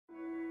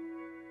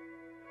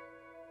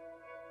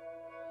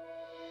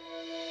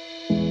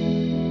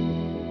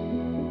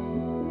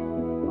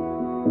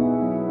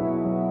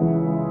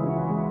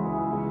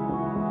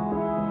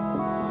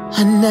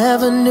I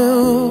never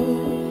knew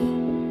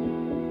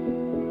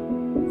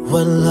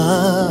what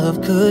love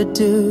could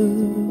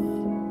do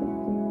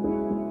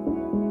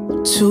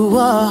to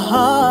a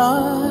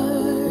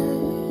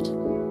heart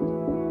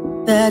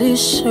that is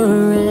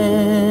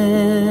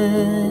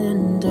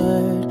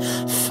surrendered.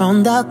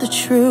 Found out the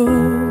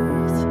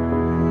truth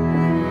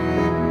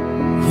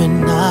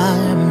when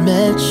I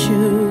met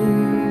you.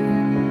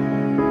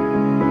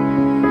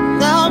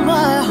 Now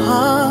my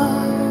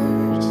heart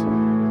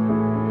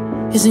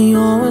is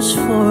yours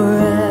forever.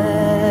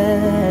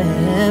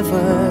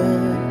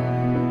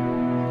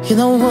 You're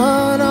the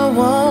one I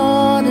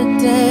wanna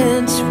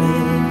dance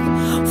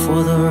with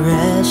for the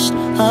rest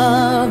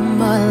of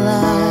my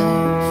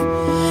life.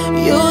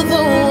 You're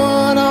the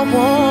one I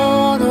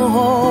wanna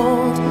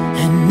hold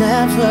and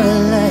never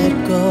let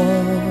go.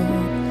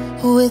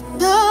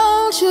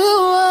 Without you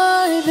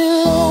I'd be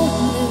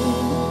lonely.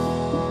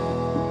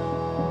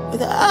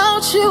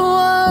 Without you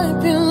I'd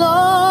be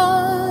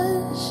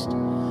lost.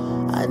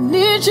 I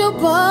need you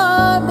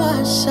by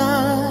my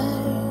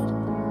side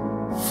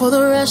for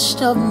the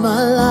rest of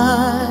my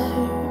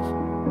life.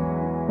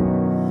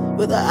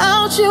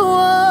 Without you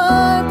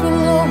I'd be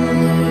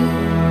lonely.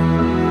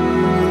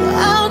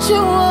 Without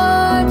you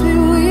I'd be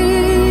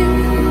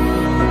weak.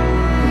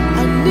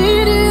 I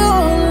need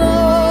your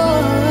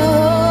love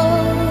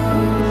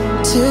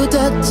till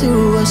death do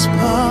us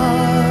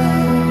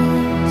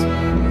part.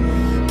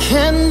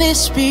 Can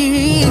this be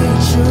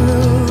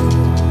true?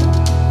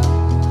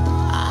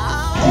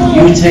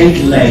 You take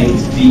Lane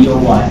to be your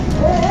wife.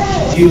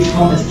 You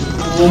promise to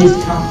always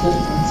comfort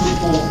and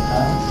support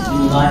her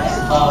in life's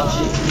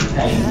hardships and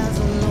pain,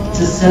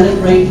 to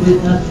celebrate with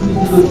her through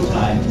the good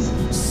times,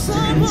 to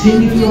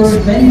continue your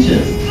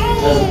adventures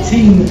as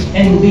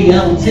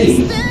TeamNBLT,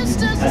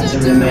 and to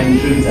remain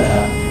true to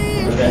her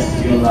for the rest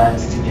of your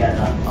lives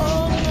together.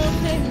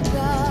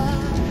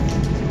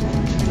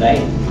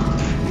 Lane,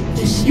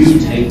 do you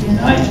take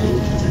Nigel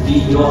to be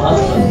your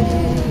husband?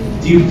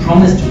 Do you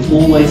promise to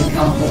always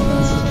comfort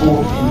and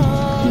support him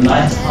in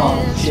life's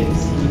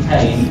hardships and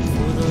pain,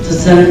 to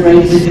celebrate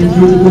with him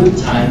through the good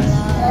times,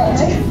 and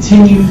to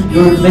continue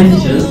your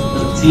adventures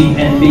as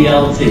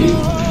TeamNBLT,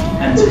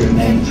 and to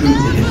remain true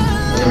to him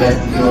for the rest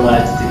of your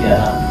lives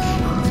together?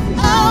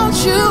 Without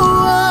you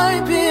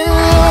I'd be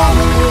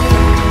lonely.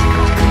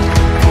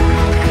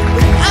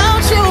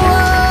 Without you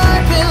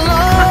I'd be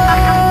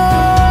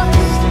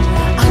lost.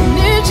 I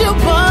need you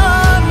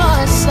by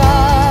my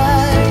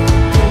side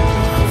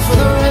for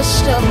the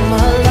rest of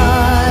my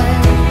life.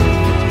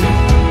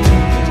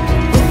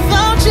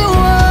 Without you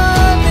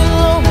I'd be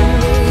lonely.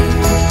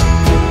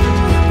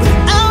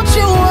 Without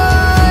you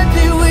I'd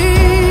be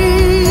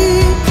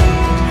weak.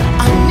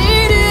 I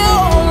need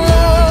your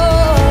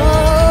love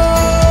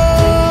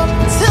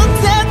till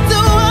death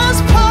do us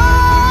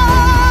part.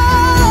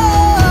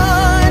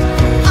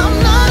 I'm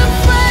not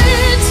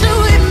afraid to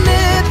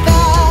admit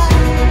that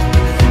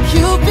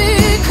you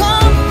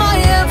become my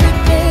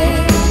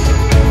everything.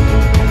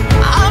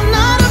 I'm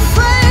not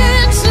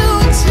afraid to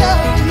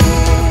tell you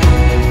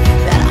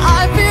that I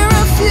fear a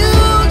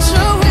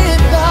future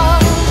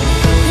without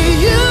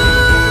you.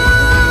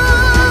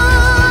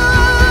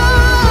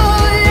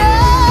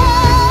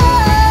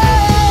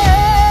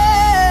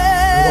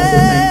 I want to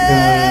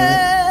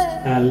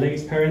thank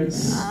Lake's parents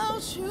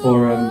for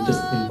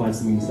just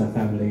inviting me to their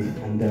family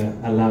and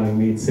allowing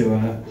me to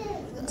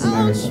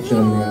marry such a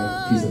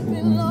beautiful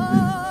woman.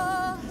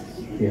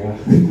 Yeah.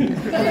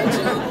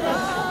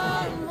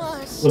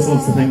 Also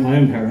want to thank my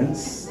own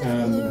parents. I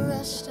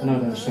know I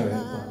don't show it,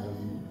 but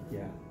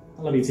yeah,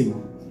 I love you too,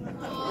 Mum.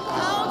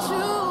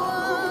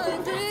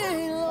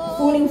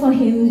 Falling for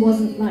him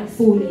wasn't like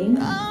falling.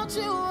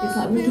 It's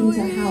like walking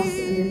into a house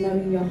and then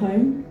knowing you're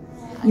home.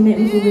 You make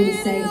me feel really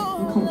safe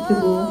and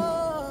comfortable.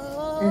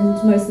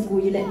 And most of all,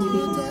 you let me be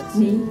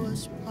me.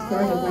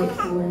 Forever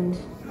grateful and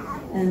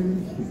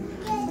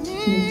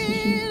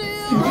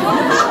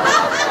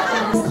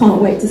I just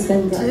can't wait to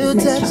spend this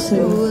next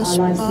chapter of our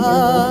lives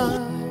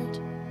together.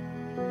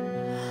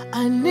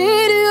 I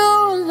need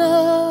your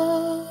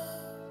love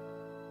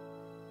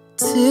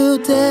till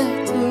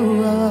death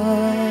do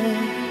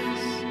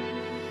us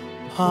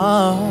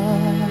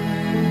part.